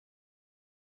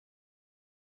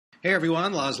Hey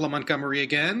everyone, Laszlo Montgomery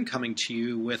again, coming to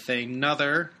you with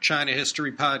another China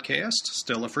History podcast,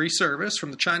 still a free service from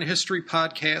the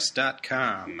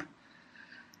ChinaHistoryPodcast.com.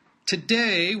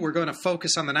 Today we're going to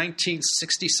focus on the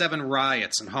 1967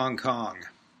 riots in Hong Kong.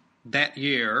 That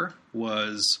year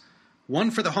was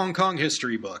one for the Hong Kong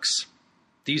history books.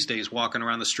 These days, walking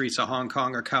around the streets of Hong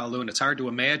Kong or Kowloon, it's hard to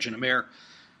imagine a mere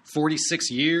 46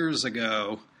 years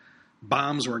ago,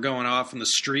 bombs were going off in the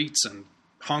streets and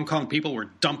Hong Kong people were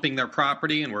dumping their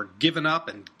property and were giving up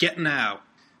and getting out.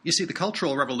 You see, the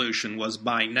Cultural Revolution was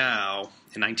by now,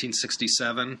 in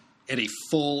 1967, at a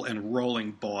full and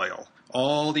rolling boil.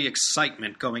 All the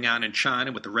excitement going on in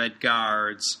China with the Red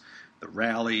Guards, the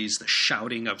rallies, the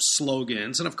shouting of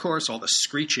slogans, and of course all the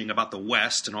screeching about the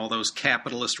West and all those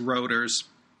capitalist roaders.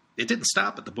 It didn't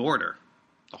stop at the border.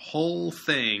 The whole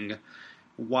thing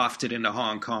wafted into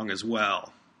Hong Kong as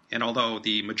well. And although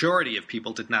the majority of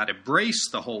people did not embrace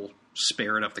the whole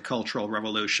spirit of the Cultural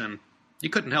Revolution, you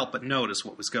couldn't help but notice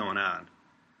what was going on.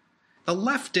 The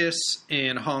leftists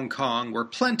in Hong Kong were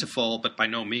plentiful, but by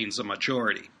no means a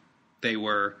majority. They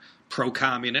were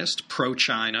pro-communist,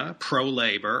 pro-China,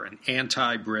 pro-labor, and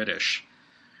anti-British.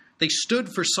 They stood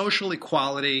for social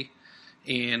equality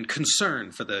and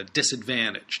concern for the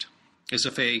disadvantaged. As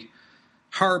if a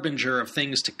harbinger of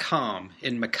things to come,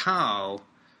 in Macau,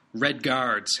 Red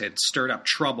Guards had stirred up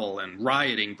trouble and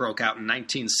rioting broke out in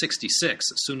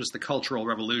 1966 as soon as the Cultural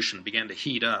Revolution began to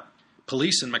heat up.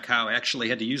 Police in Macau actually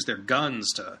had to use their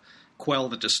guns to quell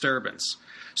the disturbance.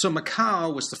 So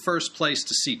Macau was the first place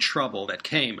to see trouble that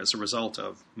came as a result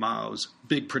of Mao's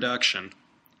big production.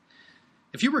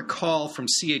 If you recall from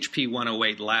CHP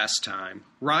 108 last time,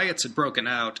 riots had broken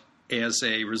out as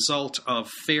a result of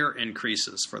fare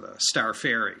increases for the Star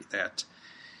Ferry that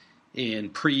in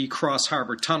pre-Cross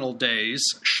Harbor Tunnel days,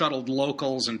 shuttled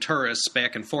locals and tourists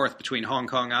back and forth between Hong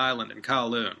Kong Island and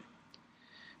Kowloon.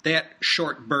 That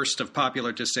short burst of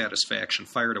popular dissatisfaction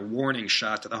fired a warning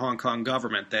shot to the Hong Kong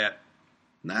government that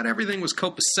not everything was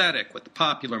copacetic with the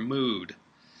popular mood.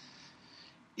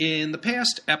 In the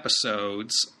past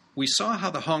episodes, we saw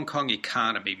how the Hong Kong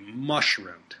economy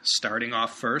mushroomed, starting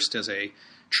off first as a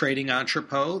trading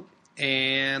entrepot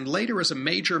and later as a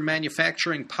major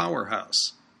manufacturing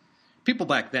powerhouse. People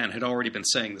back then had already been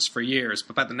saying this for years,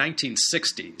 but by the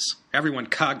 1960s, everyone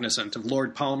cognizant of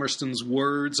Lord Palmerston's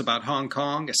words about Hong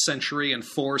Kong a century and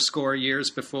 80 years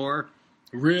before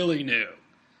really knew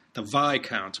the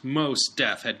Viscount most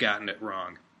deaf had gotten it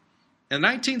wrong. In the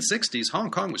 1960s,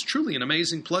 Hong Kong was truly an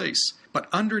amazing place, but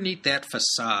underneath that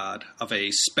facade of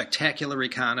a spectacular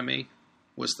economy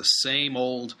was the same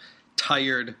old,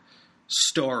 tired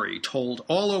story told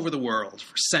all over the world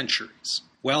for centuries.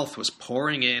 Wealth was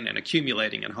pouring in and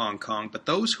accumulating in Hong Kong, but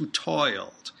those who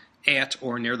toiled at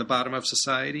or near the bottom of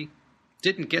society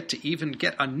didn't get to even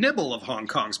get a nibble of Hong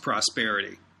Kong's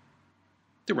prosperity.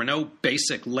 There were no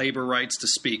basic labor rights to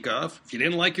speak of. If you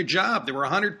didn't like your job, there were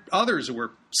 100 others who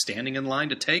were standing in line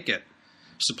to take it.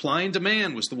 Supply and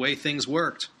demand was the way things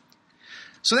worked.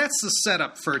 So that's the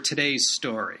setup for today's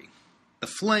story. The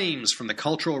flames from the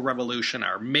Cultural Revolution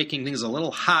are making things a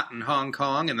little hot in Hong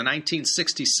Kong, and the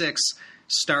 1966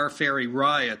 Star Ferry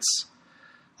riots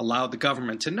allowed the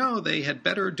government to know they had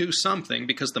better do something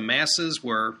because the masses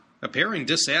were appearing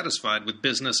dissatisfied with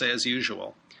business as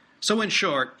usual. So in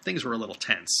short, things were a little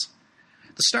tense.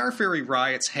 The Star Ferry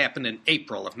riots happened in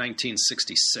April of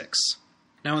 1966.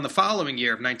 Now in the following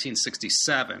year of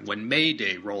 1967, when May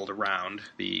Day rolled around,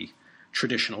 the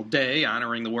traditional day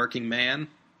honoring the working man,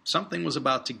 something was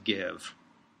about to give.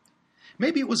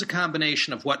 Maybe it was a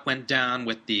combination of what went down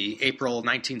with the April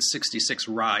 1966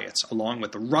 riots, along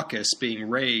with the ruckus being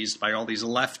raised by all these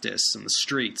leftists in the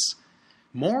streets.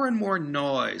 More and more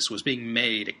noise was being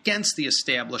made against the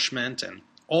establishment and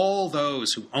all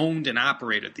those who owned and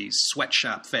operated these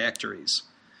sweatshop factories.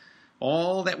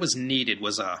 All that was needed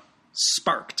was a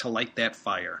spark to light that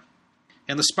fire.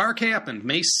 And the spark happened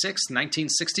May 6,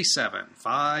 1967,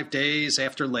 5 days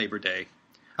after Labor Day.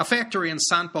 A factory in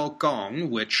Sanpo Gong,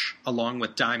 which, along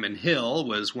with Diamond Hill,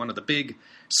 was one of the big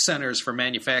centers for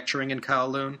manufacturing in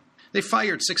Kowloon, they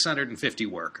fired 650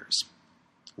 workers.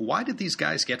 Why did these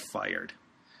guys get fired?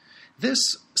 This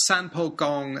Sanpo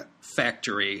Gong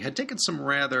factory had taken some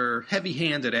rather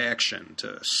heavy-handed action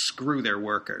to screw their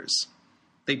workers.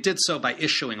 They did so by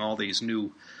issuing all these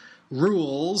new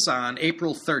rules on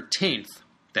April 13th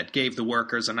that gave the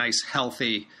workers a nice,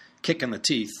 healthy kick in the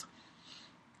teeth.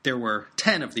 There were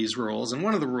 10 of these rules, and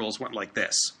one of the rules went like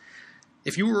this.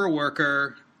 If you were a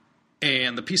worker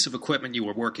and the piece of equipment you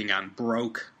were working on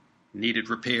broke, needed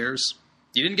repairs,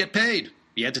 you didn't get paid.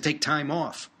 You had to take time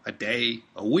off, a day,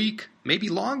 a week, maybe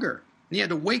longer. and you had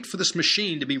to wait for this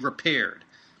machine to be repaired.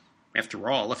 After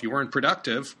all, if you weren't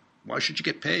productive, why should you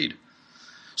get paid?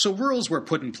 So rules were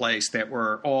put in place that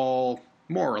were all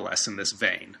more or less in this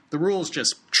vein. The rules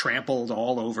just trampled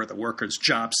all over the workers'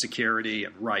 job security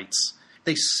and rights.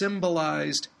 They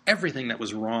symbolized everything that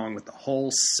was wrong with the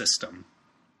whole system.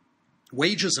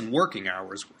 Wages and working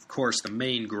hours were, of course, the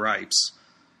main gripes.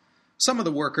 Some of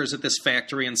the workers at this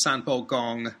factory in Sanpo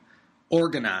Gong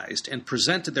organized and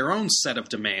presented their own set of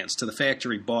demands to the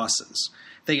factory bosses.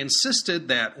 They insisted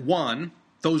that, 1,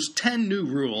 those 10 new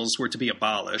rules were to be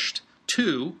abolished.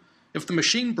 2, if the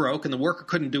machine broke and the worker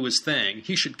couldn't do his thing,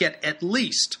 he should get at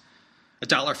least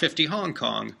 $1.50 Hong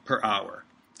Kong per hour.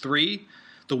 3,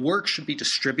 the work should be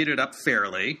distributed up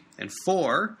fairly. And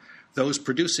 4, those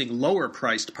producing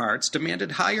lower-priced parts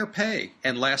demanded higher pay.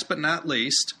 And last but not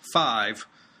least, 5,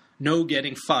 no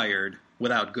getting fired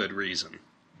without good reason.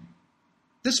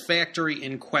 This factory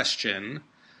in question,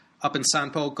 up in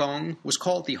Sanpo Gong, was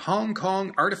called the Hong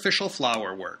Kong Artificial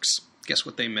Flower Works. Guess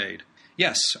what they made?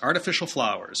 Yes, artificial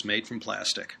flowers made from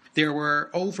plastic. There were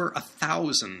over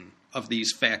 1,000 of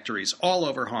these factories all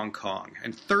over Hong Kong,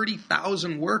 and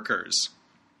 30,000 workers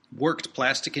worked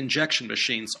plastic injection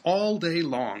machines all day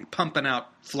long, pumping out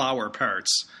flower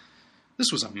parts.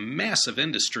 This was a massive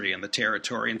industry in the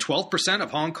territory, and 12%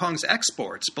 of Hong Kong's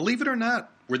exports, believe it or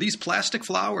not, were these plastic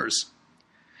flowers.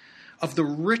 Of the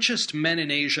richest men in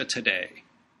Asia today,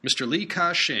 Mr. Li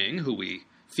Ka-shing, who we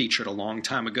featured a long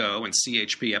time ago in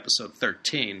CHP episode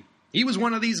 13, he was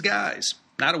one of these guys.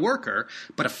 Not a worker,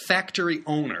 but a factory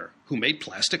owner who made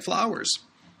plastic flowers.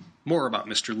 More about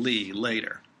Mr. Li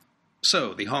later.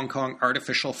 So, the Hong Kong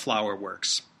Artificial Flower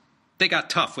Works. They got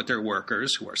tough with their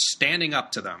workers, who are standing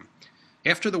up to them.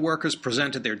 After the workers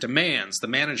presented their demands, the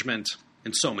management,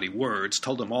 in so many words,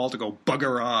 told them all to go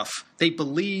bugger off. They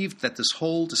believed that this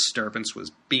whole disturbance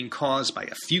was being caused by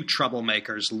a few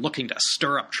troublemakers looking to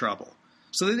stir up trouble.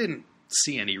 So they didn't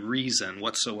see any reason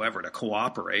whatsoever to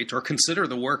cooperate or consider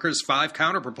the workers' 5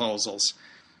 counterproposals.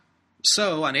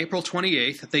 So, on April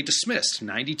 28th, they dismissed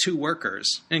 92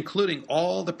 workers, including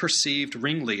all the perceived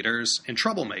ringleaders and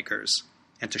troublemakers.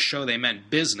 And to show they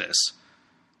meant business,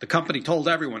 the company told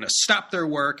everyone to stop their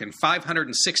work, and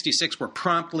 566 were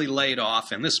promptly laid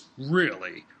off, and this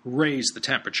really raised the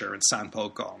temperature in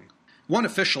Sanpo Gong. One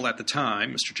official at the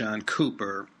time, Mr. John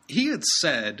Cooper, he had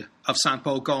said of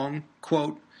Sanpo Gong,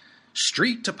 quote,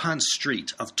 "Street upon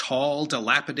street of tall,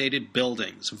 dilapidated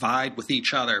buildings vied with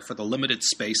each other for the limited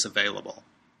space available.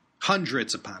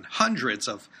 Hundreds upon hundreds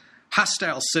of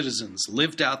hostile citizens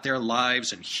lived out their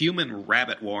lives in human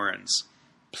rabbit warrens.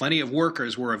 Plenty of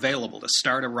workers were available to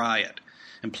start a riot,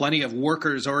 and plenty of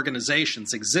workers'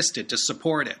 organizations existed to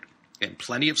support it, and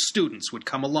plenty of students would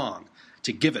come along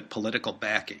to give it political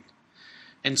backing."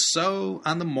 And so,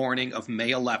 on the morning of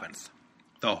May 11th,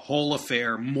 the whole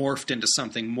affair morphed into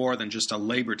something more than just a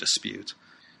labor dispute.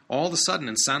 All of a sudden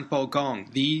in Sanpo Gong,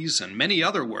 these and many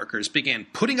other workers began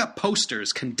putting up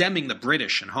posters condemning the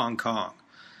British in Hong Kong.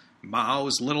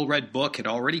 Mao's Little Red Book had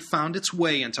already found its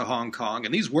way into Hong Kong,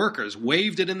 and these workers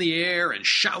waved it in the air and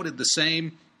shouted the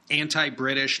same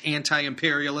anti-British,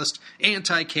 anti-imperialist,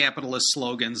 anti-capitalist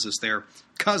slogans as their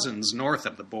cousins north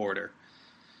of the border.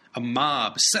 A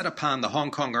mob set upon the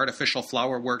Hong Kong Artificial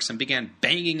Flower Works and began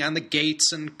banging on the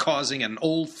gates and causing an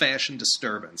old-fashioned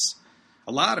disturbance.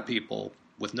 A lot of people,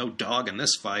 with no dog in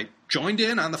this fight, joined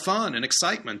in on the fun and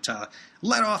excitement to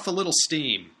let off a little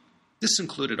steam. This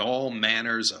included all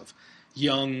manners of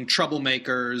young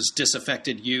troublemakers,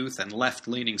 disaffected youth, and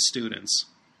left-leaning students.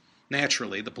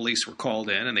 Naturally, the police were called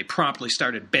in, and they promptly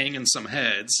started banging some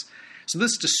heads. So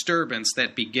this disturbance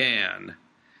that began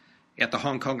at the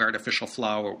Hong Kong Artificial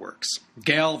Flower Works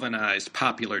galvanized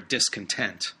popular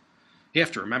discontent. You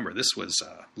have to remember, this was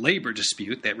a labor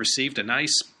dispute that received a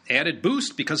nice added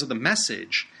boost because of the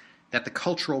message that the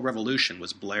Cultural Revolution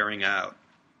was blaring out.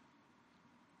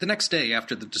 The next day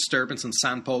after the disturbance in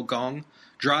Sanpo Gong,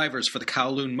 drivers for the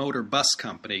Kowloon Motor Bus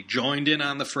Company joined in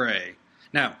on the fray.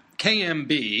 Now,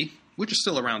 KMB, which is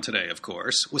still around today, of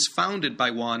course, was founded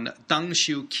by one Deng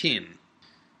Xiu-kin.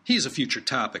 He's a future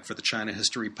topic for the China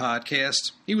History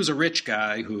Podcast. He was a rich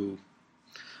guy who,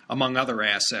 among other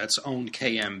assets, owned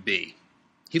KMB.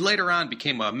 He later on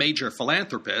became a major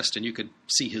philanthropist, and you could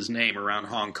see his name around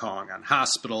Hong Kong on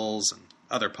hospitals and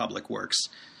other public works.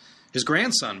 His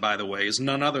grandson, by the way, is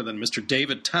none other than Mr.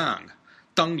 David Tang,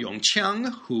 Deng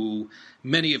Yongqiang, who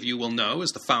many of you will know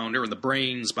as the founder and the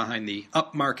brains behind the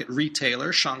upmarket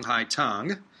retailer Shanghai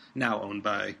Tang, now owned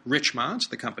by Richmond,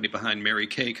 the company behind Mary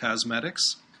Kay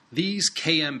Cosmetics. These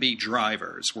KMB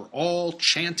drivers were all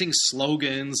chanting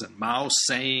slogans and Mao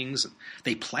sayings, and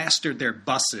they plastered their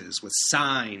buses with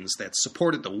signs that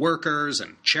supported the workers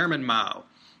and Chairman Mao.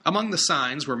 Among the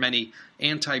signs were many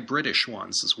anti-British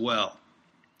ones as well.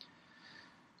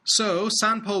 So,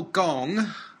 Sanpo Gong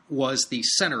was the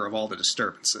center of all the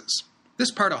disturbances.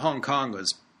 This part of Hong Kong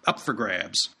was up for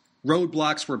grabs.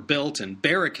 Roadblocks were built and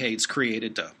barricades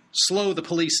created to slow the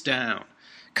police down.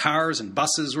 Cars and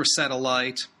buses were set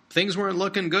alight. Things weren't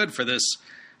looking good for this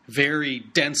very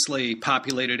densely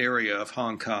populated area of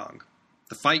Hong Kong.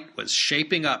 The fight was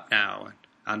shaping up now.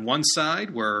 On one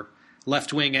side were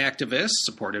left-wing activists,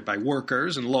 supported by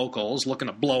workers and locals, looking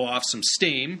to blow off some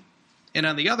steam. And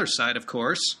on the other side, of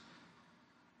course,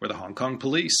 were the Hong Kong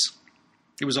police.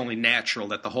 It was only natural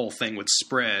that the whole thing would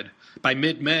spread. By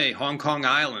mid-May, Hong Kong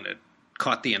Island had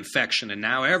caught the infection, and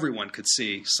now everyone could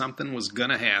see something was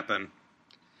going to happen.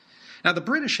 Now, the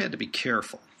British had to be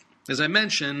careful. As I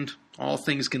mentioned, all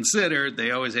things considered, they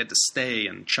always had to stay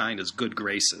in China's good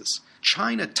graces.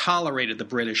 China tolerated the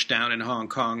British down in Hong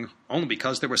Kong only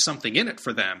because there was something in it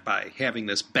for them by having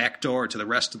this back door to the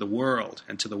rest of the world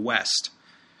and to the West.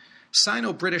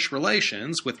 Sino-British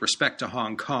relations with respect to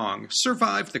Hong Kong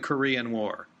survived the Korean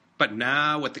War. But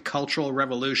now, with the Cultural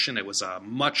Revolution, it was a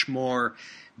much more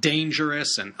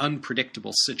dangerous and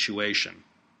unpredictable situation.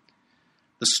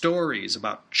 The stories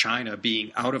about China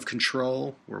being out of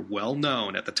control were well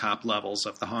known at the top levels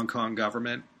of the Hong Kong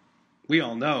government. We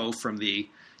all know from the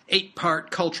 8-part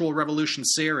Cultural Revolution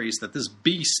series that this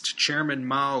beast Chairman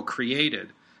Mao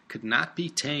created could not be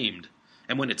tamed.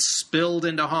 And when it spilled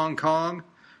into Hong Kong,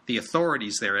 the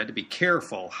authorities there had to be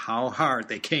careful how hard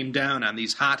they came down on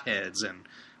these hotheads and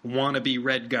wannabe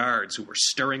Red Guards who were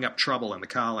stirring up trouble in the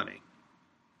colony.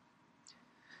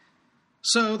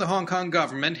 So the Hong Kong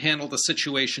government handled the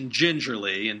situation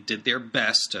gingerly and did their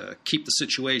best to keep the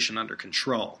situation under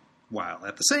control, while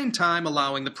at the same time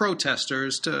allowing the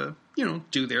protesters to,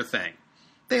 do their thing.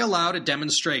 They allowed a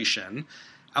demonstration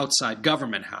outside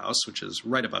Government House, which is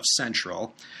right above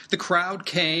Central. The crowd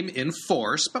came in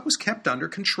force, but was kept under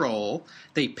control.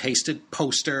 They pasted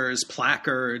posters,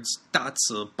 placards, dots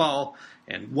of ball,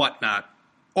 and whatnot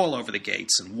all over the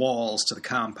gates and walls to the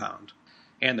compound.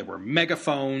 And there were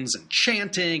megaphones and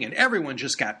chanting, and everyone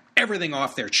just got everything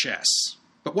off their chests.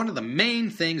 But one of the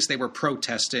main things they were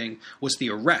protesting was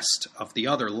the arrest of the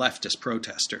other leftist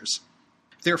protesters.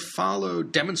 There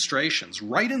followed demonstrations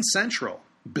right in Central.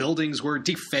 Buildings were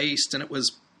defaced, and it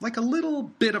was like a little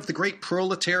bit of the great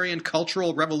proletarian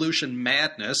cultural revolution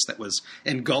madness that was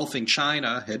engulfing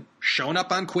China had shown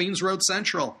up on Queens Road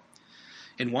Central.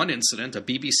 In one incident, a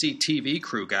BBC TV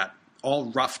crew got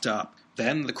all roughed up.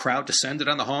 Then the crowd descended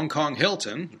on the Hong Kong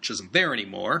Hilton, which isn't there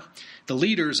anymore. The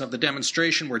leaders of the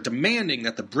demonstration were demanding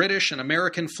that the British and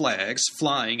American flags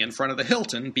flying in front of the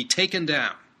Hilton be taken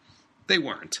down. They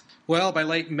weren't. Well, by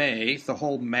late May, the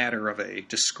whole matter of a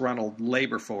disgruntled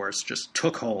labor force just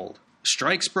took hold.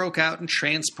 Strikes broke out in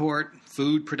transport,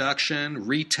 food production,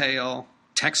 retail,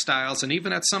 textiles, and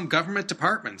even at some government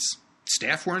departments.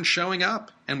 Staff weren't showing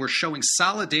up and were showing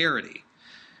solidarity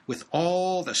with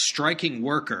all the striking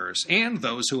workers and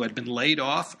those who had been laid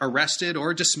off, arrested,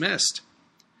 or dismissed.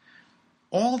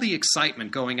 All the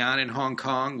excitement going on in Hong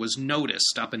Kong was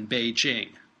noticed up in Beijing.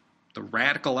 The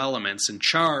radical elements in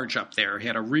charge up there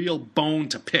had a real bone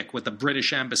to pick with the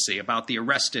British embassy about the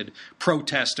arrested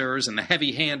protesters and the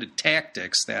heavy-handed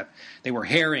tactics that they were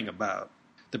herring about.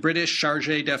 The British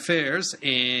chargé d'affaires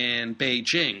in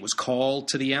Beijing was called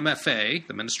to the MFA,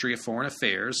 the Ministry of Foreign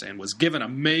Affairs, and was given a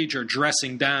major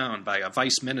dressing down by a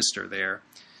vice minister there.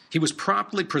 He was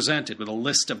promptly presented with a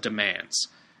list of demands.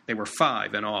 They were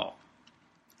 5 in all.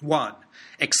 1.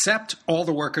 Accept all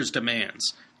the workers'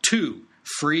 demands. 2.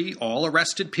 Free all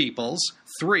arrested peoples.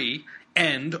 3.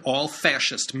 End all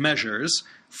fascist measures.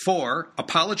 4.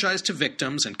 Apologize to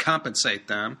victims and compensate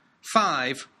them.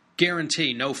 5.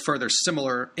 Guarantee no further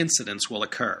similar incidents will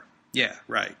occur. Yeah,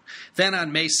 right. Then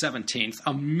on May 17th,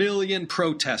 1 million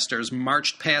protesters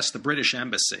marched past the British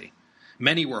embassy.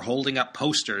 Many were holding up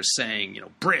posters saying,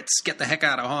 Brits, get the heck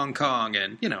out of Hong Kong,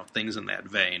 and, things in that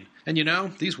vein. And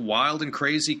these wild and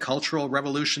crazy cultural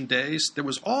revolution days, there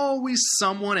was always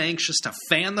someone anxious to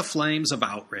fan the flames of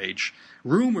outrage.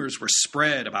 Rumors were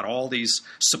spread about all these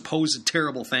supposed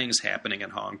terrible things happening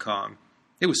in Hong Kong.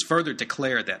 It was further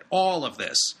declared that all of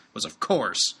this was, of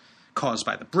course, caused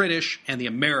by the British and the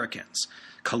Americans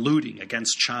colluding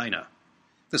against China.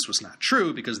 This was not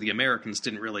true because the Americans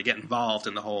didn't really get involved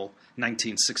in the whole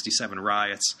 1967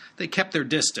 riots. They kept their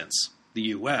distance. The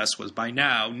U.S. was by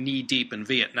now knee-deep in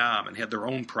Vietnam and had their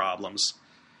own problems.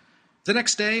 The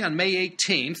next day, on May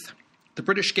 18th, The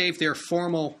British gave their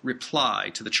formal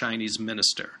reply to the Chinese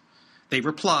minister. They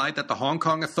replied that the Hong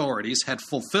Kong authorities had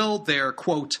fulfilled their,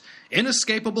 quote,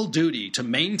 inescapable duty to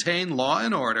maintain law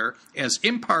and order as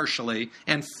impartially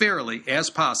and fairly as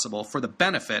possible for the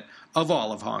benefit of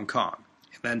all of Hong Kong.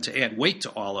 And then to add weight to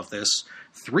all of this,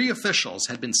 3 officials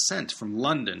had been sent from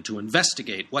London to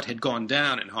investigate what had gone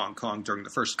down in Hong Kong during the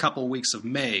first couple weeks of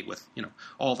May with,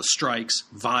 all the strikes,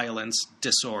 violence,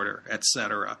 disorder,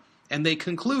 etc. And they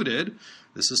concluded,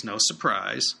 this is no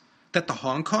surprise, that the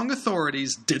Hong Kong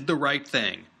authorities did the right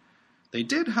thing. They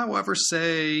did, however,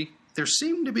 say there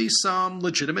seemed to be some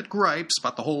legitimate gripes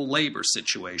about the whole labor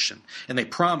situation, and they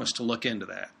promised to look into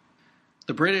that.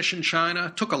 The British in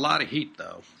China took a lot of heat,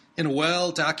 though. In a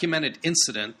well-documented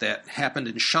incident that happened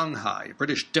in Shanghai, a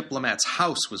British diplomat's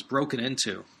house was broken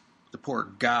into. The poor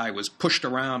guy was pushed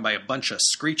around by a bunch of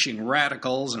screeching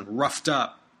radicals and roughed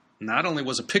up. Not only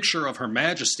was a picture of Her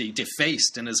Majesty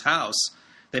defaced in his house,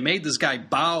 they made this guy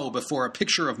bow before a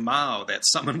picture of Mao that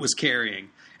someone was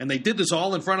carrying. And they did this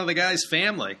all in front of the guy's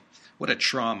family. What a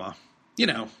trauma.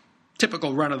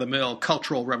 Typical run-of-the-mill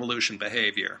Cultural Revolution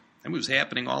behavior. And it was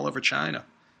happening all over China.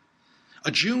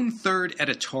 A June 3rd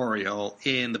editorial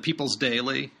in the People's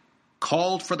Daily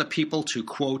called for the people to,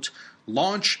 quote,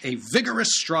 launch a vigorous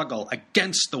struggle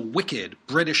against the wicked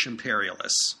British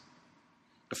imperialists.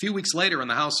 A few weeks later in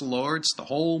the House of Lords, the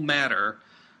whole matter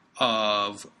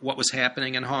of what was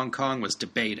happening in Hong Kong was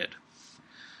debated.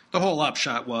 The whole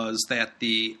upshot was that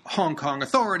the Hong Kong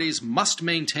authorities must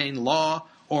maintain law,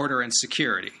 order, and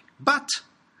security. But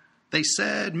they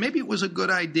said maybe it was a good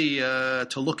idea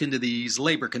to look into these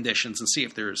labor conditions and see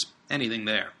if there's anything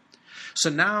there. So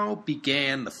now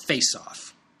began the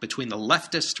face-off between the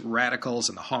leftist radicals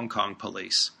and the Hong Kong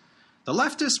police. The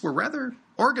leftists were rather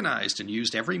organized and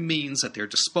used every means at their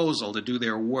disposal to do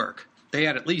their work. They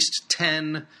had at least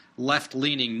 10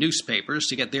 left-leaning newspapers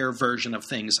to get their version of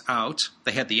things out.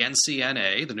 They had the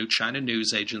NCNA, the New China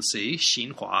News Agency,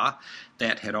 Xinhua,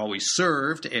 that had always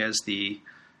served as the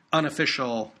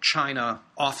unofficial China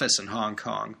office in Hong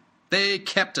Kong. They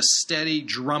kept a steady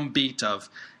drumbeat of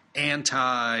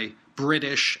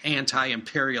anti-British,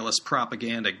 anti-imperialist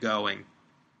propaganda going.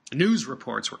 News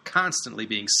reports were constantly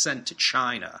being sent to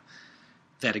China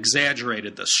that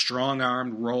exaggerated the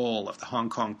strong-armed role of the Hong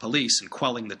Kong police in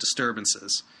quelling the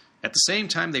disturbances. At the same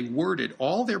time, they worded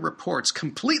all their reports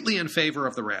completely in favor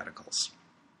of the radicals.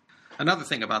 Another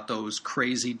thing about those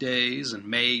crazy days in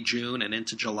May, June, and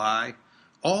into July,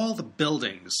 all the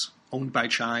buildings owned by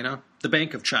China, the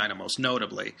Bank of China most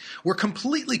notably, were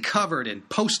completely covered in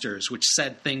posters which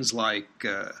said things like,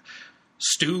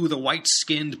 stew the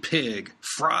white-skinned pig,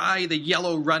 fry the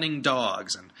yellow running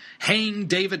dogs, and hang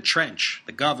David Trench,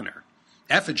 the governor.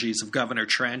 Effigies of Governor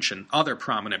Trench and other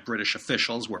prominent British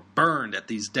officials were burned at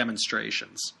these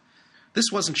demonstrations.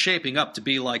 This wasn't shaping up to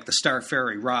be like the Star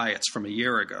Ferry riots from a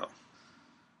year ago.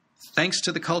 Thanks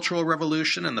to the Cultural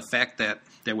Revolution and the fact that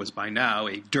there was by now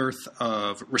a dearth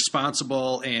of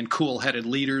responsible and cool-headed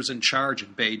leaders in charge in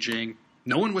Beijing,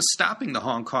 no one was stopping the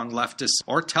Hong Kong leftists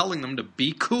or telling them to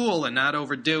be cool and not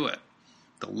overdo it.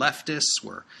 The leftists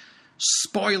were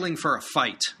spoiling for a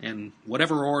fight, and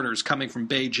whatever orders coming from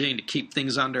Beijing to keep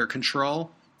things under control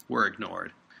were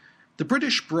ignored. The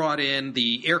British brought in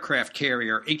the aircraft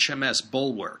carrier HMS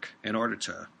Bulwark in order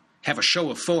to have a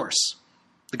show of force.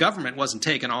 The government wasn't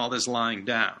taking all this lying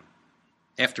down.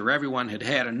 After everyone had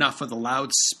had enough of the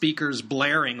loudspeakers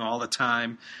blaring all the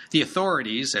time, the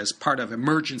authorities, as part of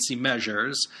emergency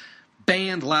measures,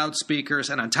 banned loudspeakers,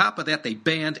 and on top of that, they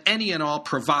banned any and all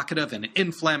provocative and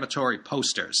inflammatory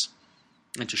posters.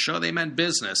 And to show they meant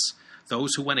business,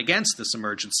 those who went against this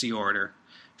emergency order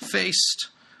faced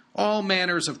all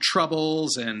manners of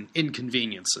troubles and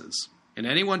inconveniences. And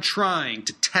anyone trying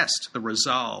to test the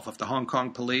resolve of the Hong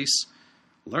Kong police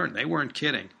learned they weren't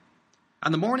kidding.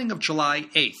 On the morning of July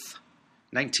 8th,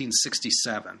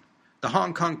 1967, the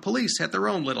Hong Kong police had their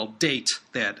own little date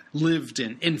that lived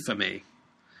in infamy.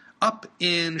 Up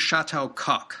in Chateau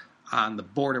Coq, on the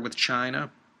border with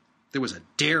China, there was a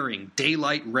daring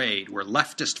daylight raid where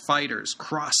leftist fighters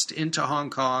crossed into Hong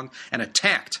Kong and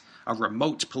attacked a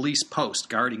remote police post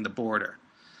guarding the border.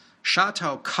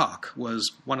 Chateau Coq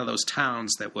was one of those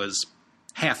towns that was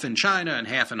half in China and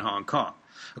half in Hong Kong.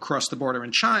 Across the border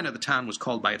in China, the town was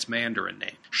called by its Mandarin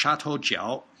name,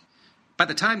 Chateaujiao. By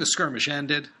the time the skirmish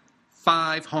ended,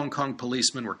 5 Hong Kong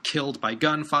policemen were killed by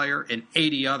gunfire, and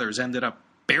 80 others ended up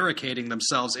barricading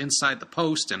themselves inside the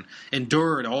post and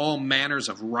endured all manners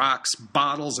of rocks,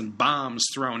 bottles, and bombs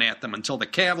thrown at them until the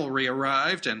cavalry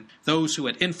arrived and those who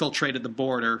had infiltrated the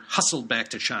border hustled back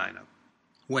to China.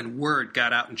 When word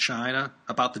got out in China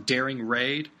about the daring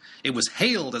raid, it was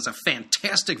hailed as a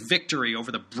fantastic victory over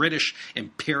the British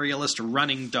imperialist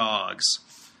running dogs.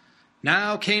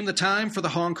 Now came the time for the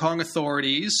Hong Kong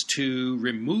authorities to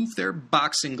remove their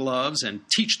boxing gloves and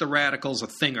teach the radicals a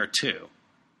thing or two.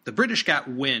 The British got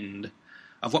wind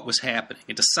of what was happening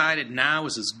and decided now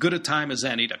was as good a time as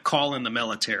any to call in the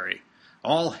military.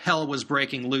 All hell was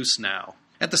breaking loose now.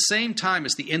 At the same time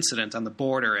as the incident on the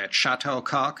border at Chateau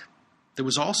Coq, there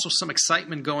was also some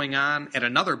excitement going on at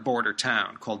another border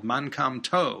town called Mancam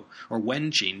To, or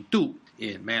Wenjin Du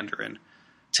in Mandarin.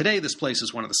 Today, this place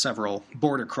is one of the several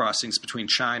border crossings between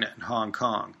China and Hong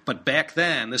Kong. But back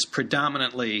then, this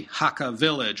predominantly Hakka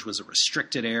village was a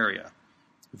restricted area.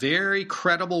 Very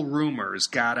credible rumors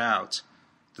got out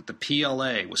that the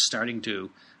PLA was starting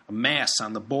to amass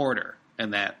on the border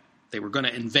and that they were going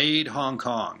to invade Hong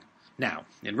Kong. Now,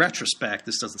 in retrospect,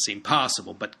 this doesn't seem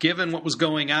possible, but given what was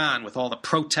going on with all the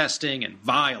protesting and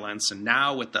violence, and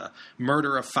now with the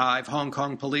murder of 5 Hong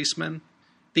Kong policemen,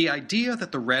 the idea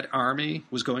that the Red Army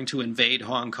was going to invade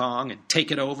Hong Kong and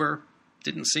take it over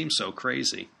didn't seem so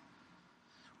crazy.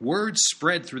 Word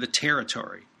spread through the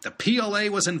territory. The PLA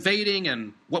was invading,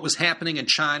 and what was happening in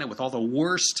China with all the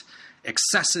worst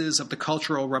excesses of the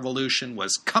Cultural Revolution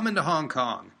was coming to Hong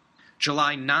Kong.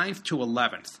 July 9th to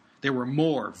 11th, there were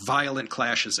more violent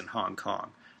clashes in Hong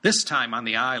Kong, this time on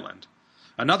the island.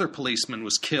 Another policeman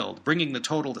was killed, bringing the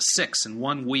total to 6 in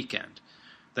one weekend.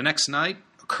 The next night,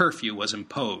 a curfew was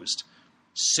imposed.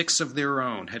 6 of their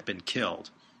own had been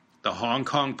killed. The Hong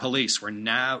Kong police were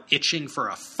now itching for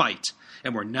a fight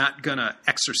and were not going to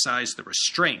exercise the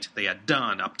restraint they had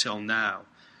done up till now.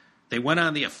 They went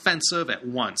on the offensive at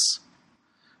once.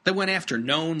 They went after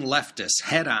known leftists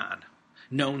head-on.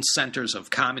 Known centers of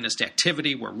communist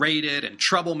activity were raided and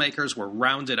troublemakers were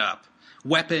rounded up.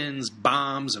 Weapons,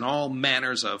 bombs, and all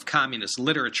manners of communist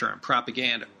literature and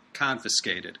propaganda were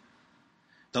confiscated.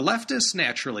 The leftists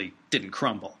naturally didn't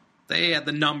crumble. They had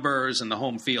the numbers and the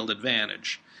home field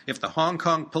advantage. If the Hong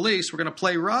Kong police were going to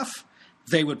play rough,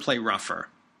 they would play rougher.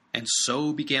 And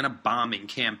so began a bombing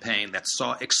campaign that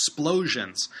saw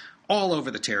explosions all over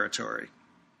the territory.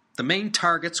 The main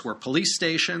targets were police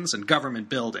stations and government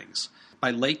buildings. By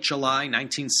late July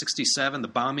 1967, the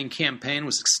bombing campaign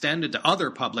was extended to other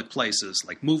public places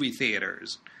like movie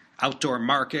theaters, outdoor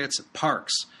markets, and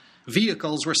parks.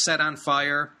 Vehicles were set on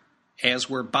fire, as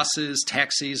were buses,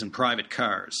 taxis, and private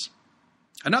cars.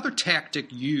 Another tactic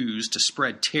used to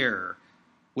spread terror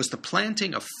was the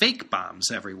planting of fake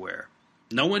bombs everywhere.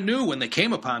 No one knew when they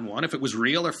came upon one if it was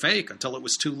real or fake until it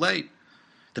was too late.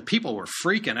 The people were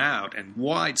freaking out, and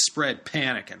widespread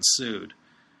panic ensued.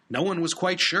 No one was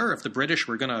quite sure if the British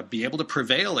were going to be able to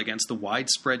prevail against the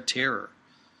widespread terror.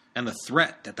 And the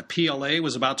threat that the PLA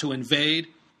was about to invade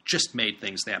just made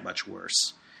things that much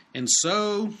worse. And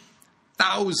so,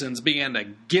 thousands began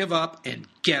to give up and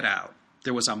get out.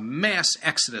 There was a mass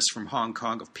exodus from Hong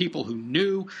Kong of people who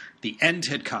knew the end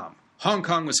had come. Hong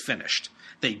Kong was finished.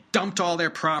 They dumped all their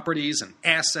properties and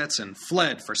assets and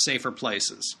fled for safer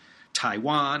places.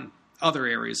 Taiwan, other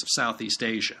areas of Southeast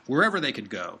Asia, wherever they could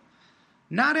go.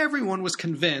 Not everyone was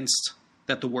convinced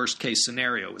that the worst-case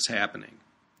scenario was happening.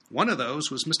 One of those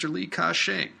was Mr. Li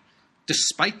Ka-shing.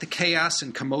 Despite the chaos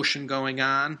and commotion going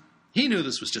on, he knew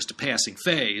this was just a passing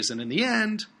phase, and in the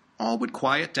end, all would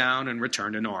quiet down and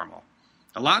return to normal.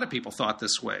 A lot of people thought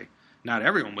this way. Not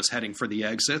everyone was heading for the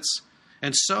exits.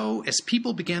 And so, as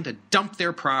people began to dump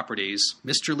their properties,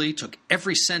 Mr. Li took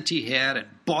every cent he had and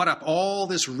bought up all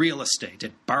this real estate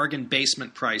at bargain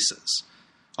basement prices.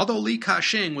 Although Li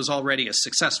Ka-shing was already a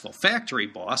successful factory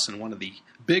boss and one of the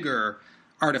bigger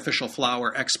artificial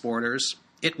flower exporters,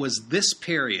 it was this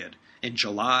period in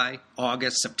July,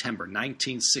 August, September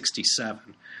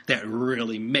 1967 that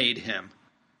really made him.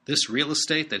 This real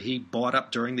estate that he bought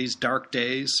up during these dark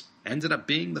days ended up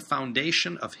being the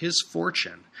foundation of his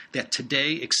fortune that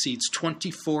today exceeds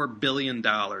 $24 billion,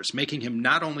 making him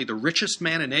not only the richest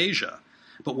man in Asia,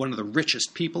 but one of the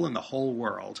richest people in the whole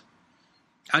world.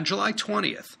 On July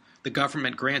 20th, the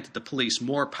government granted the police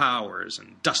more powers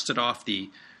and dusted off the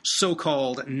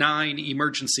so-called 9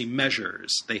 emergency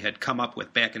measures they had come up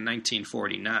with back in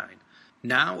 1949.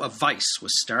 Now a vice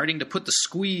was starting to put the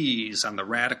squeeze on the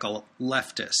radical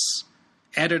leftists.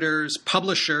 Editors,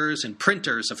 publishers, and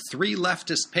printers of 3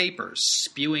 leftist papers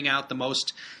spewing out the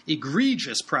most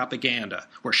egregious propaganda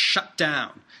were shut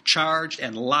down, charged,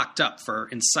 and locked up for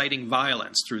inciting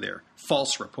violence through their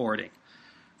false reporting.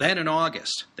 Then in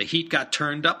August, the heat got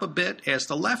turned up a bit as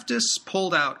the leftists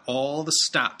pulled out all the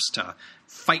stops to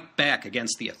fight back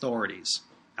against the authorities.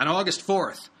 On August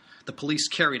 4th, the police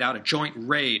carried out a joint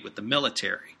raid with the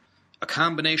military. A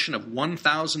combination of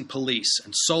 1,000 police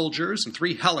and soldiers and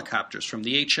 3 helicopters from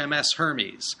the HMS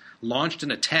Hermes launched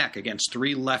an attack against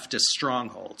 3 leftist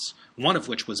strongholds, one of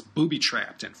which was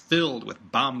booby-trapped and filled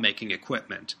with bomb-making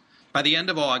equipment. By the end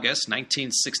of August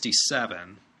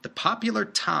 1967, the popular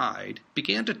tide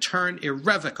began to turn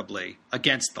irrevocably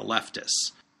against the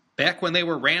leftists. Back when they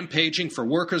were rampaging for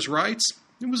workers' rights,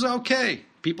 it was okay.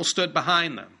 People stood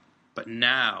behind them. But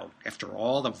now, after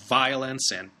all the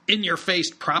violence and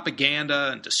in-your-face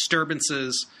propaganda and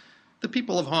disturbances, the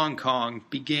people of Hong Kong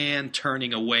began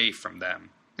turning away from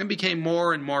them and became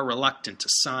more and more reluctant to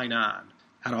sign on.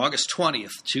 On August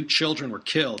 20th, 2 children were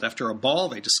killed after a ball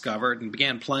they discovered and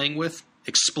began playing with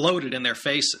exploded in their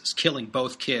faces, killing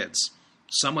both kids.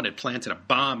 Someone had planted a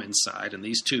bomb inside, and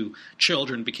these 2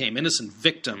 children became innocent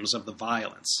victims of the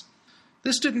violence.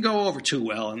 This didn't go over too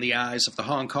well in the eyes of the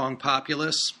Hong Kong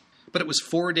populace, but it was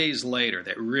 4 days later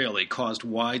that really caused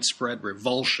widespread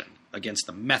revulsion against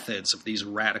the methods of these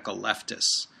radical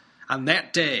leftists. On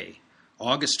that day,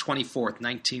 August 24th,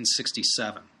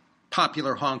 1967,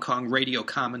 popular Hong Kong radio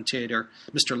commentator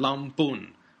Mr. Lam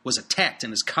Bun was attacked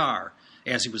in his car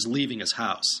as he was leaving his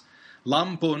house.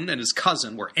 Lam Bun and his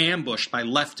cousin were ambushed by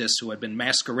leftists who had been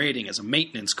masquerading as a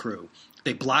maintenance crew.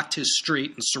 They blocked his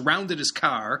street and surrounded his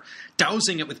car,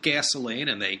 dousing it with gasoline,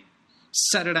 and they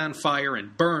set it on fire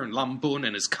and burned Lam Bun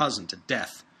and his cousin to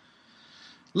death.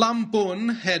 Lam Bun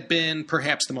had been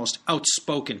perhaps the most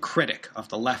outspoken critic of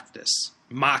the leftists,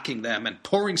 mocking them and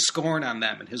pouring scorn on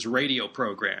them in his radio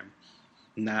program.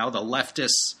 Now the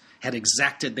leftists had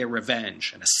exacted their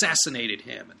revenge and assassinated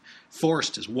him and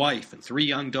forced his wife and 3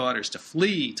 young daughters to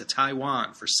flee to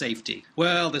Taiwan for safety.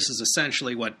 Well, this is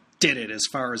essentially what did it as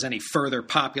far as any further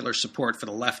popular support for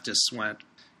the leftists went.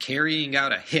 Carrying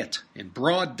out a hit in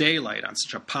broad daylight on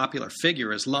such a popular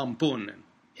figure as Lam Bun and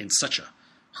in such a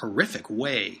horrific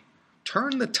way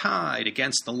turned the tide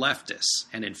against the leftists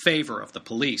and in favor of the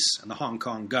police and the Hong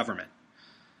Kong government.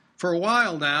 For a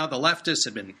while now, the leftists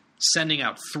had been sending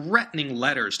out threatening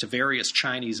letters to various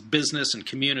Chinese business and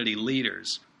community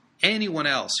leaders. Anyone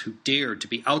else who dared to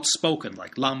be outspoken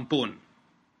like Lam Bun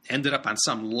ended up on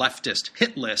some leftist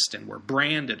hit list and were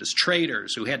branded as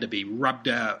traitors who had to be rubbed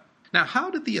out. Now, how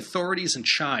did the authorities in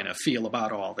China feel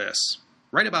about all this?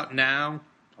 Right about now,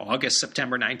 August,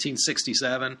 September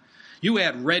 1967, you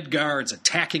had Red Guards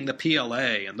attacking the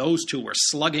PLA, and those 2 were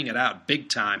slugging it out big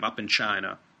time up in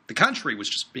China. The country was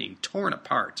just being torn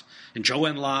apart, and Zhou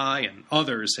Enlai and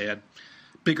others had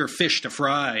bigger fish to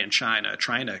fry in China,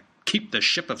 trying to keep the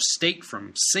ship of state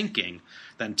from sinking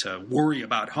than to worry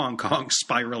about Hong Kong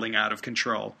spiraling out of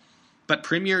control. But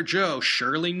Premier Zhou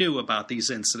surely knew about these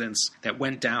incidents that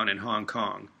went down in Hong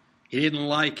Kong. He didn't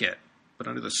like it, but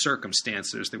under the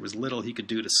circumstances, there was little he could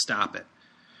do to stop it.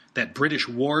 That British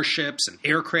warships and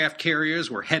aircraft carriers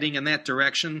were heading in that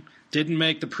direction didn't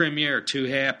make the Premier too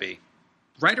happy.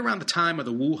 Right around the time of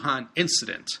the Wuhan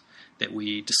incident that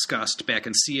we discussed back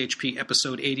in CHP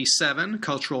Episode 87,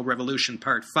 Cultural Revolution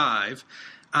Part 5,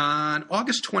 on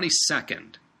August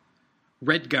 22nd,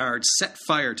 Red Guards set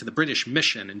fire to the British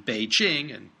mission in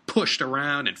Beijing and pushed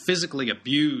around and physically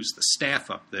abused the staff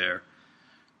up there.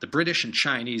 The British and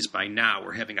Chinese by now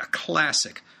were having a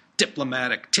classic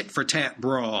diplomatic tit-for-tat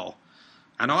brawl.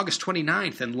 On August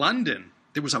 29th in London,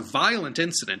 there was a violent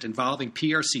incident involving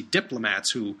PRC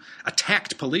diplomats who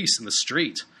attacked police in the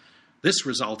street. This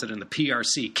resulted in the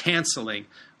PRC canceling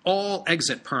all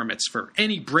exit permits for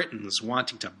any Britons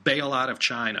wanting to bail out of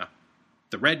China.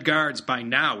 The Red Guards by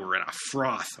now were in a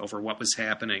froth over what was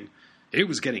happening. It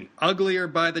was getting uglier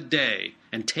by the day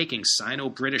and taking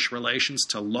Sino-British relations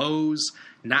to lows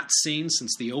not seen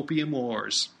since the Opium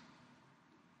Wars.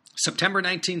 September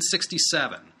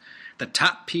 1967, the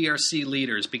top PRC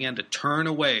leaders began to turn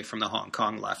away from the Hong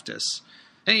Kong leftists.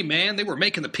 Hey man, they were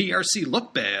making the PRC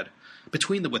look bad.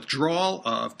 Between the withdrawal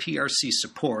of PRC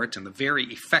support and the very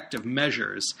effective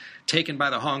measures taken by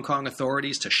the Hong Kong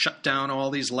authorities to shut down all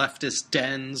these leftist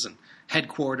dens and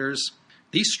headquarters,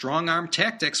 these strong-arm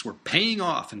tactics were paying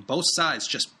off, and both sides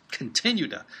just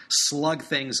continued to slug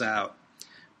things out.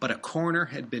 But a corner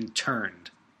had been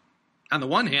turned. On the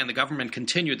one hand, the government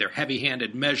continued their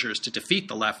heavy-handed measures to defeat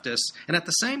the leftists, and at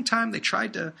the same time they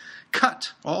tried to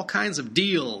cut all kinds of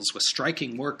deals with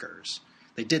striking workers.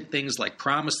 They did things like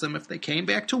promise them if they came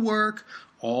back to work,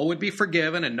 all would be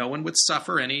forgiven and no one would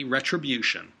suffer any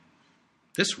retribution.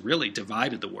 This really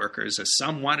divided the workers, as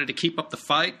some wanted to keep up the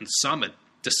fight and some had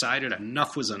decided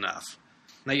enough was enough.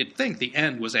 Now you'd think the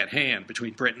end was at hand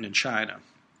between Britain and China.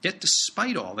 Yet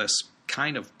despite all this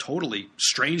kind of totally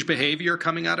strange behavior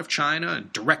coming out of China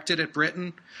and directed at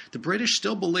Britain, the British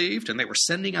still believed, and they were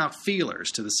sending out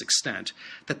feelers to this extent,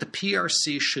 that the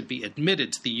PRC should be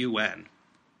admitted to the UN.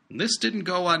 And this didn't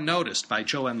go unnoticed by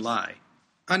Zhou Enlai.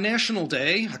 On National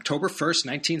Day, October 1st,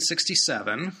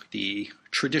 1967, the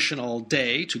traditional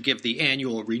day to give the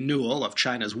annual renewal of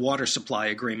China's water supply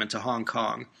agreement to Hong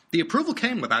Kong, the approval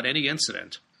came without any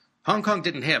incident. Hong Kong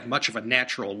didn't have much of a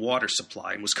natural water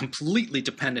supply and was completely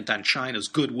dependent on China's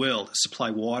goodwill to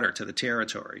supply water to the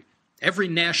territory. Every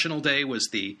National Day was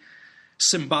the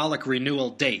symbolic renewal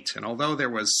date, and although there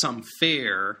was some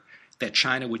fear that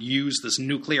China would use this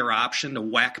nuclear option to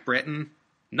whack Britain,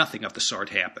 nothing of the sort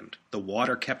happened. The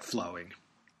water kept flowing.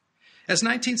 As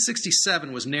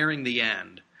 1967 was nearing the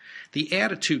end, the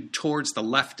attitude towards the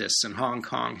leftists in Hong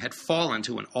Kong had fallen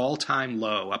to an all-time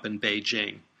low up in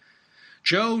Beijing.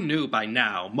 Zhou knew by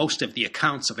now most of the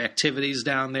accounts of activities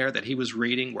down there that he was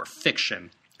reading were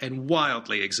fiction and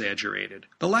wildly exaggerated.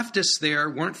 The leftists there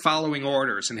weren't following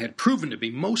orders and had proven to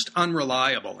be most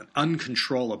unreliable and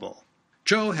uncontrollable.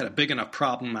 Zhou had a big enough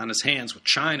problem on his hands with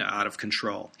China out of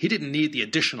control. He didn't need the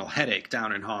additional headache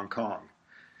down in Hong Kong.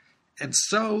 And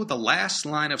so the last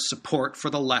line of support for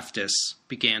the leftists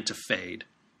began to fade.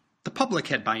 The public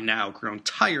had by now grown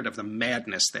tired of the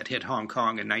madness that hit Hong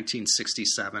Kong in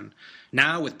 1967.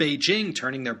 Now, with Beijing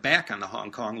turning their back on the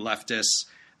Hong Kong leftists,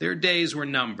 their days were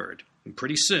numbered. And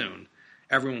pretty soon,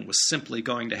 everyone was simply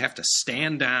going to have to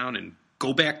stand down and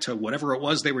go back to whatever it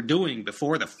was they were doing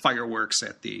before the fireworks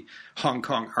at the Hong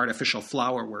Kong Artificial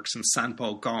Flower Works in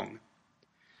Sanpo Gong.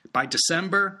 By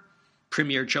December,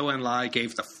 Premier Zhou Enlai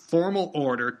gave the formal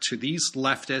order to these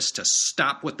leftists to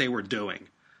stop what they were doing.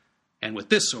 And with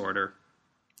this order,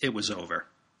 it was over.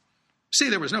 See,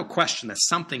 there was no question that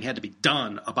something had to be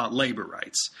done about labor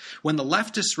rights. When the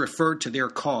leftists referred to their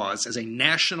cause as a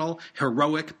national,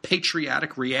 heroic,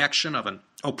 patriotic reaction of an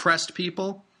oppressed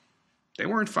people, they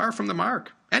weren't far from the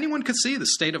mark. Anyone could see the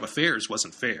state of affairs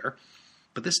wasn't fair.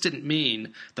 But this didn't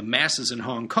mean the masses in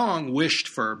Hong Kong wished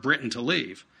for Britain to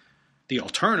leave. The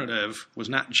alternative was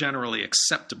not generally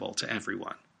acceptable to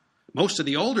everyone. Most of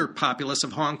the older populace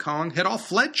of Hong Kong had all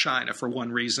fled China for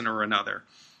one reason or another.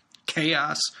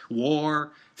 Chaos,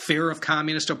 war, fear of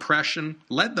communist oppression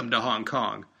led them to Hong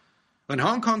Kong. When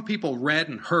Hong Kong people read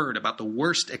and heard about the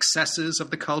worst excesses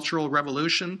of the Cultural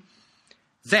Revolution,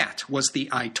 that was the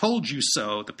I told you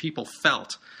so the people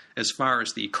felt as far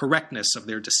as the correctness of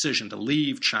their decision to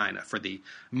leave China for the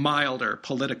milder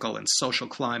political and social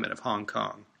climate of Hong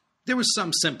Kong. There was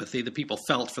some sympathy the people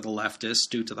felt for the leftists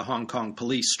due to the Hong Kong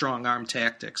police strong-arm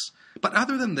tactics. But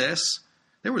other than this,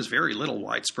 there was very little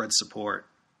widespread support.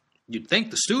 You'd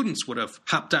think the students would have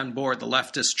hopped on board the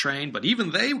leftist train, but even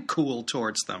they cooled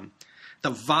towards them. The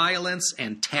violence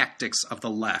and tactics of the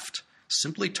left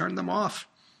simply turned them off.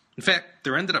 In fact,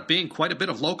 there ended up being quite a bit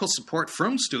of local support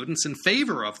from students in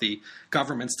favor of the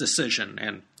government's decision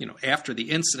and, after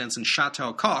the incidents in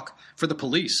Chateau Coq, for the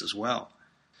police as well.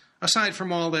 Aside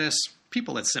from all this,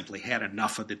 people had simply had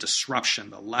enough of the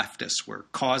disruption the leftists were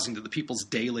causing to the people's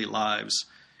daily lives.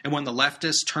 And when the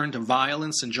leftists turned to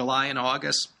violence in July and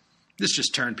August, this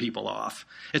just turned people off.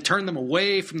 It turned them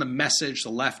away from the message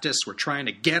the leftists were trying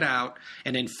to get out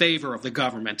and in favor of the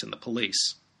government and the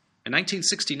police. In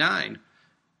 1969,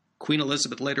 Queen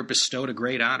Elizabeth later bestowed a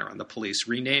great honor on the police,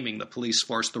 renaming the police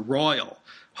force the Royal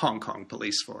Hong Kong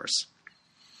Police Force.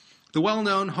 The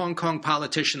well-known Hong Kong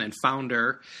politician and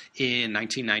founder in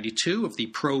 1992 of the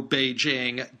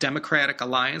pro-Beijing Democratic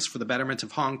Alliance for the Betterment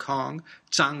of Hong Kong,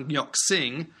 Zhang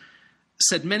Yuk-sing,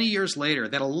 said many years later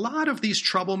that a lot of these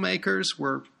troublemakers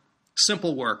were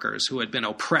simple workers who had been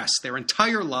oppressed their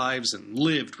entire lives and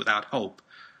lived without hope.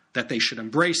 That they should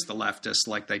embrace the leftists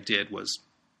like they did was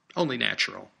only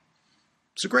natural.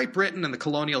 So Great Britain and the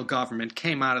colonial government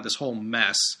came out of this whole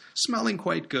mess smelling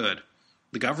quite good.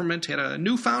 The government had a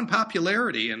newfound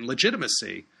popularity and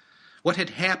legitimacy. What had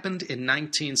happened in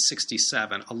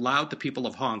 1967 allowed the people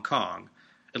of Hong Kong,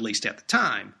 at least at the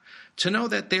time, to know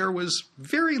that there was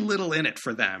very little in it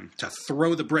for them to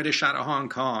throw the British out of Hong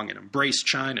Kong and embrace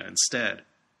China instead.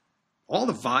 All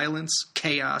the violence,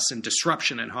 chaos, and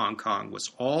disruption in Hong Kong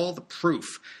was all the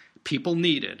proof people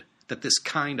needed that this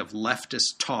kind of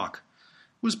leftist talk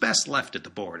was best left at the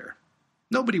border.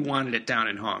 Nobody wanted it down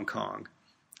in Hong Kong.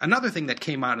 Another thing that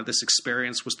came out of this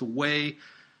experience was the way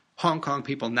Hong Kong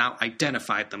people now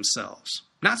identified themselves.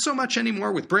 Not so much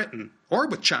anymore with Britain or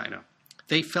with China.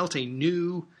 They felt a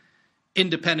new,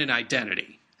 independent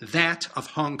identity, that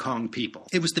of Hong Kong people.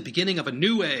 It was the beginning of a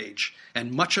new age,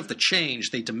 and much of the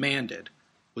change they demanded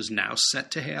was now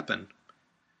set to happen.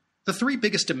 The three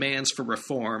biggest demands for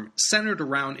reform centered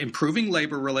around improving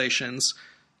labor relations,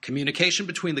 communication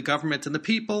between the government and the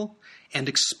people, and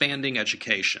expanding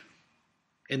education.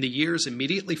 In the years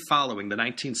immediately following the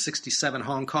 1967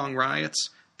 Hong Kong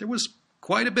riots, there was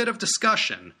quite a bit of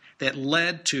discussion that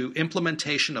led to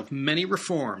implementation of many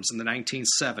reforms in the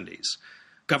 1970s.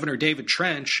 Governor David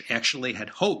Trench actually had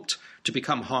hoped to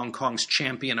become Hong Kong's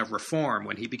champion of reform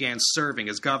when he began serving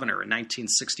as governor in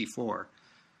 1964.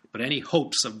 But any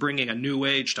hopes of bringing a new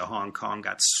age to Hong Kong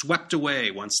got swept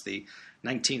away once the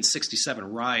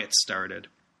 1967 riots started.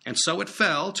 And so it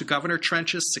fell to Governor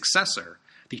Trench's successor,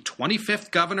 the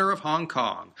 25th governor of Hong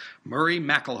Kong, Murray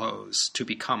McElhose, to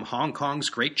become Hong Kong's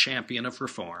great champion of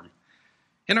reform.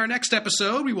 In our next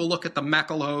episode, we will look at the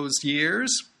McElhose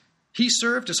years. He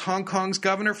served as Hong Kong's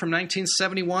governor from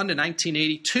 1971 to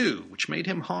 1982, which made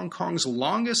him Hong Kong's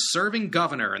longest-serving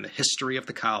governor in the history of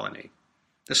the colony.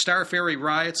 The Star Ferry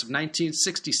riots of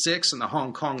 1966 and the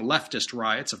Hong Kong leftist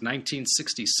riots of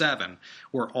 1967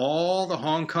 were all the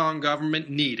Hong Kong government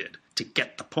needed to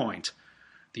get the point.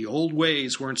 The old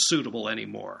ways weren't suitable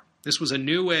anymore. This was a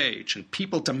new age, and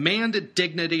people demanded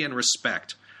dignity and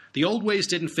respect. The old ways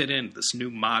didn't fit into this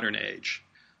new modern age.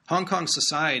 Hong Kong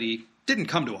society didn't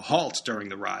come to a halt during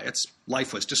the riots.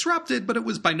 Life was disrupted, but it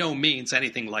was by no means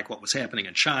anything like what was happening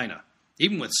in China.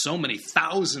 Even with so many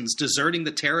thousands deserting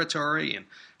the territory and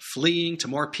fleeing to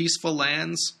more peaceful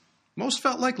lands, most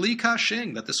felt like Li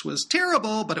Ka-shing, that this was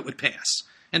terrible, but it would pass.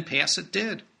 And pass it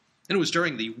did. And it was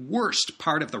during the worst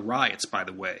part of the riots, by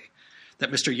the way,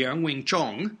 that Mr. Yang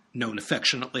Wing-chong, known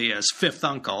affectionately as Fifth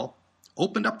Uncle,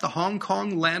 opened up the Hong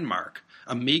Kong landmark,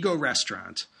 Amigo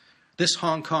Restaurant. This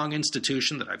Hong Kong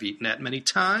institution that I've eaten at many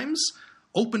times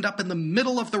opened up in the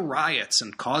middle of the riots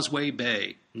in Causeway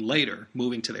Bay, and later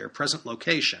moving to their present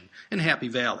location in Happy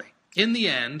Valley. In the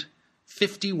end,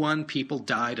 51 people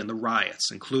died in the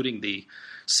riots, including the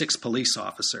 6 police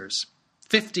officers.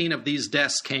 15 of these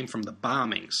deaths came from the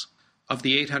bombings. Of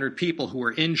the 800 people who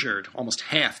were injured, almost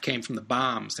half came from the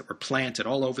bombs that were planted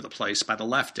all over the place by the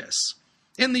leftists.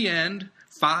 In the end,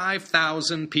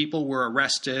 5,000 people were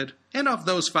arrested, and of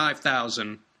those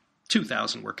 5,000,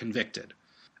 2,000 were convicted.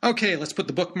 Okay, let's put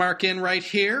the bookmark in right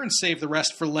here and save the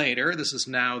rest for later. This is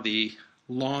now the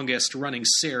longest-running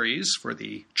series for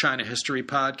the China History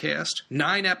Podcast.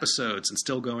 9 episodes and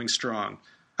still going strong.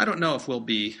 I don't know if we'll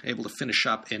be able to finish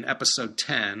up in episode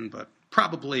 10, but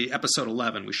probably episode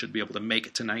 11 we should be able to make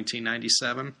it to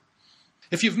 1997.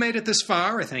 If you've made it this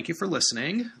far, I thank you for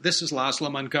listening. This is Laszlo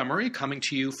Montgomery coming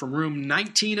to you from room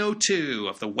 1902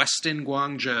 of the Westin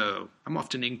Guangzhou. I'm off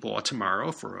to Ningbo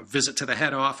tomorrow for a visit to the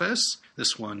head office.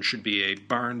 This one should be a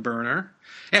barn burner.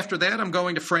 After that, I'm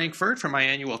going to Frankfurt for my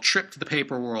annual trip to the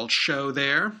Paper World show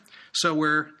there. So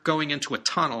we're going into a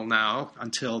tunnel now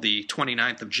until the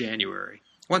 29th of January.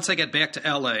 Once I get back to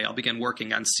LA, I'll begin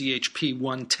working on CHP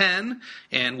 110,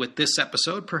 and with this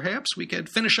episode, perhaps we could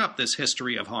finish up this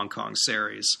History of Hong Kong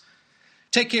series.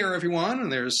 Take care, everyone, and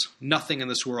there's nothing in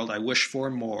this world I wish for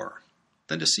more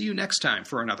than to see you next time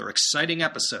for another exciting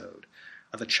episode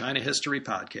of the China History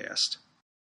Podcast.